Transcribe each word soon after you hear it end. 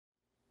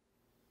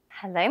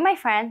Hello, my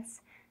friends.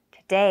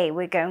 Today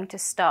we're going to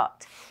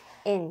start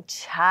in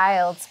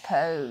child's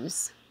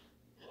pose.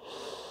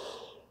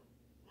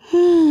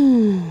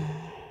 The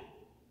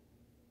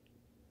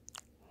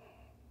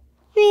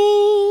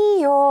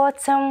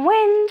autumn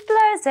wind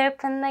blows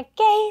open the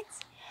gates.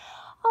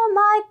 Oh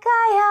my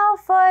God, how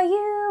for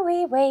you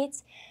we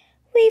wait.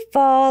 We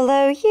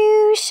follow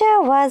you,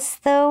 show us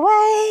the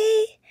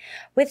way.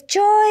 With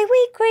joy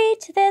we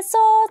greet this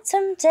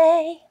autumn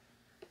day.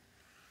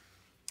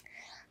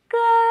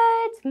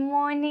 Good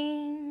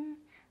morning,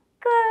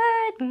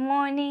 good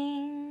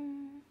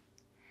morning.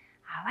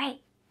 All right,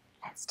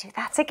 let's do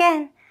that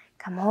again.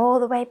 Come all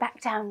the way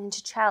back down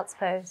into child's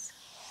pose.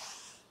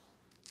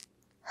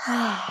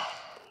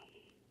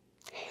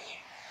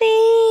 The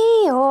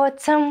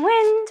autumn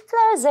wind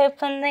blows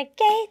open the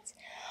gate.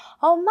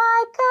 Oh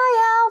my God,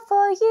 how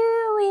for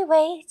you we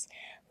wait.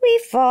 We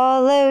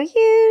follow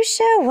you,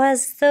 show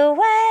us the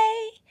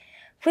way.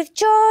 With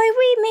joy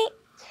we meet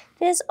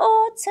this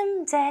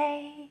autumn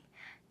day.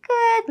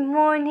 Good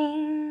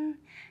morning,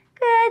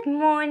 good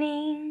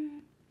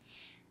morning.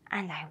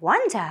 And I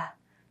wonder,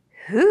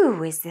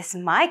 who is this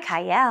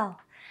Michael?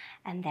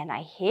 And then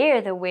I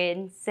hear the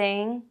wind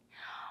sing,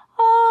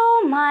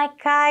 oh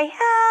Michael,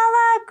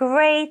 a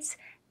great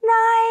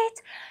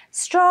night,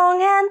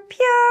 strong and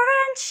pure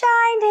and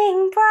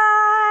shining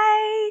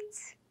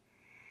bright.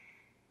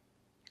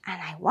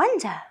 And I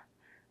wonder,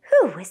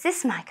 who is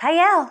this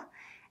Michael?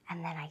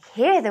 And then I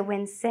hear the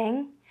wind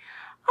sing,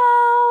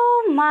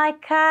 oh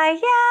Michael,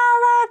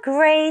 a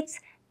great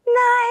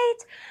night,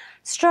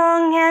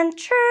 strong and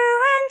true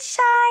and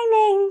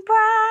shining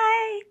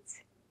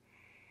bright.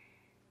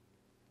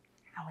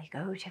 And we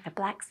go to the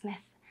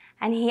blacksmith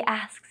and he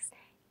asks,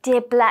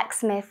 dear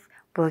blacksmith,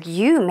 will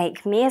you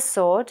make me a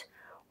sword?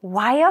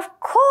 Why, of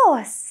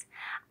course.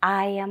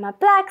 I am a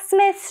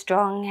blacksmith,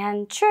 strong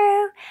and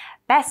true.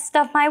 Best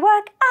of my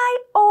work I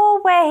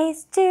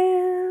always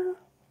do.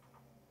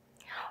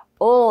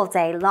 All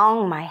day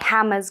long my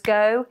hammers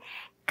go,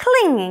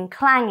 clinging,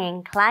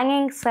 clanging,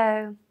 clanging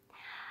so.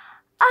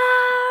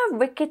 Ah,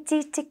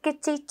 rickety,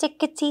 tickety,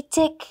 tickety,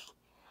 tick.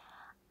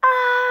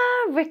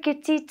 Ah,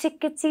 rickety,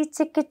 tickety,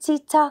 tickety,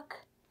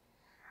 tock.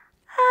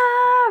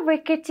 Ah,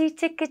 rickety,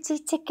 tickety,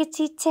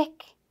 tickety,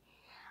 tick.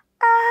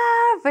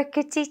 Ah,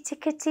 rickety,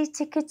 tickety,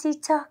 tickety,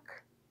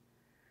 tock.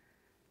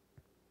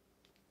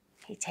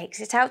 He takes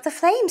it out the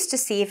flames to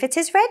see if it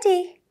is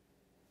ready.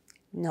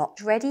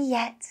 Not ready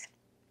yet.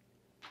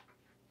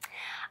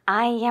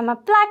 I am a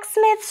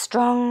blacksmith,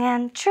 strong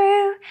and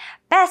true.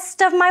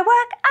 Best of my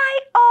work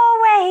I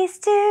always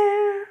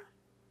do.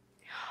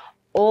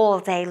 All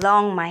day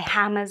long my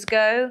hammers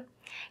go,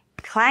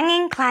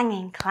 clanging,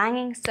 clanging,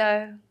 clanging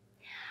so.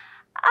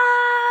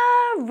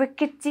 Ah,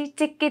 rickety,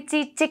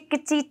 tickety,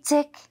 tickety,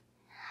 tick.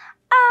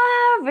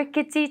 Ah,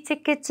 rickety,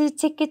 tickety,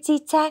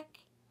 tickety, tack.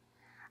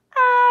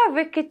 Ah,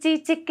 rickety,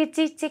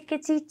 tickety,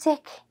 tickety,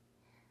 tick.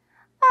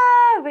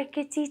 Ah,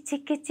 rickety,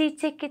 tickety,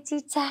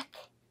 tickety, tack.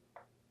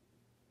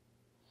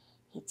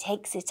 He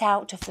takes it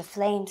out of the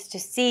flames to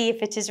see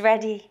if it is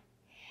ready.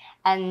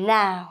 And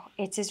now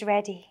it is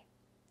ready.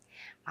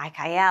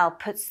 Michael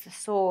puts the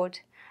sword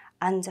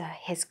under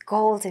his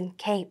golden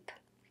cape.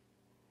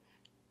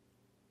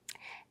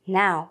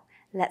 Now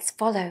let's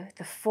follow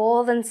the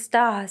fallen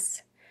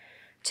stars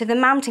to the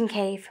mountain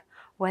cave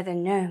where the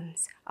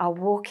gnomes are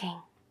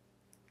walking.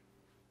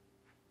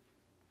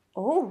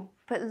 Oh,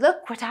 but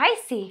look what I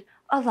see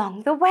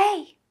along the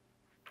way.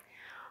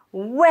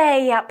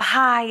 Way up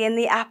high in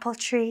the apple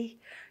tree,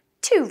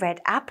 2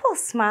 red apples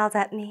smiled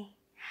at me.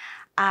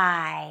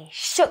 I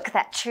shook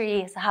that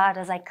tree as hard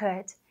as I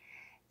could.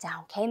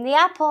 Down came the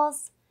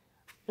apples.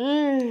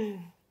 They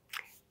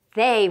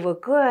were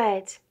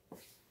good.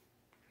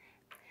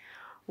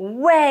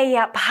 Way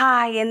up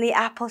high in the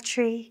apple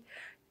tree,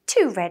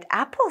 2 red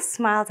apples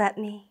smiled at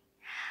me.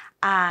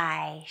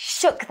 I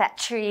shook that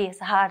tree as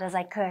hard as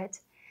I could.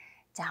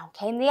 Down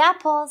came the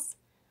apples.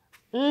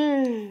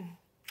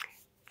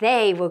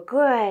 They were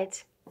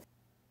good.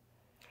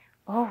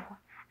 Oh,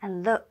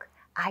 and look,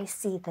 I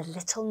see the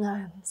little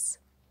gnomes.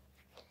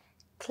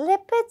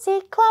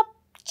 Clippity-clop,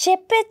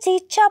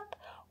 chippity-chop,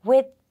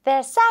 with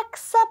their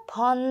sacks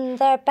upon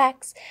their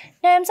backs.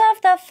 Gnomes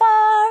of the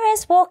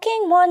forest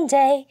walking one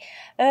day,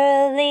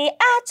 early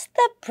at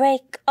the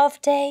break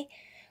of day.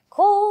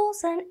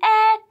 Calls an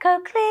echo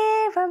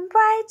clear and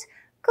bright,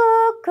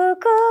 cuckoo,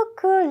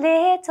 cuckoo,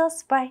 little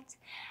sprite.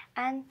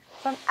 And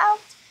from out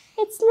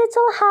its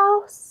little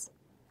house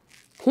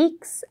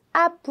peeks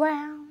a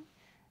brown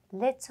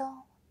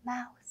little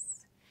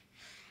mouse.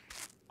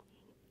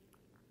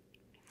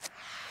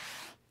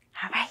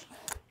 All right,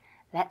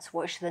 let's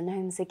watch the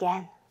gnomes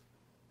again.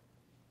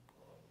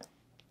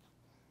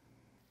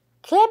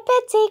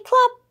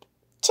 Clippity-clop,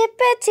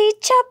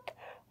 chippity-chop,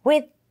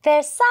 with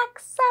their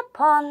sacks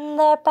upon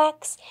their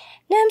backs.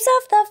 Gnomes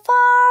of the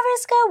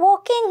forest go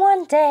walking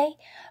one day,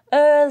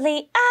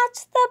 early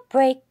at the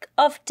break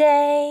of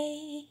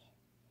day.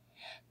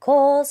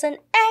 Calls an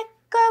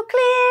echo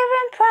clear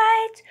and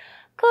bright,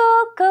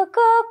 cuckoo,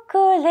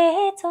 cuckoo,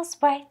 little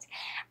sprite.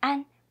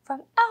 And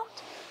From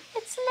out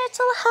its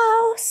little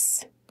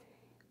house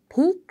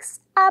peeks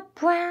a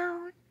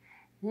brown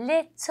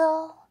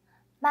little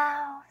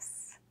mouse.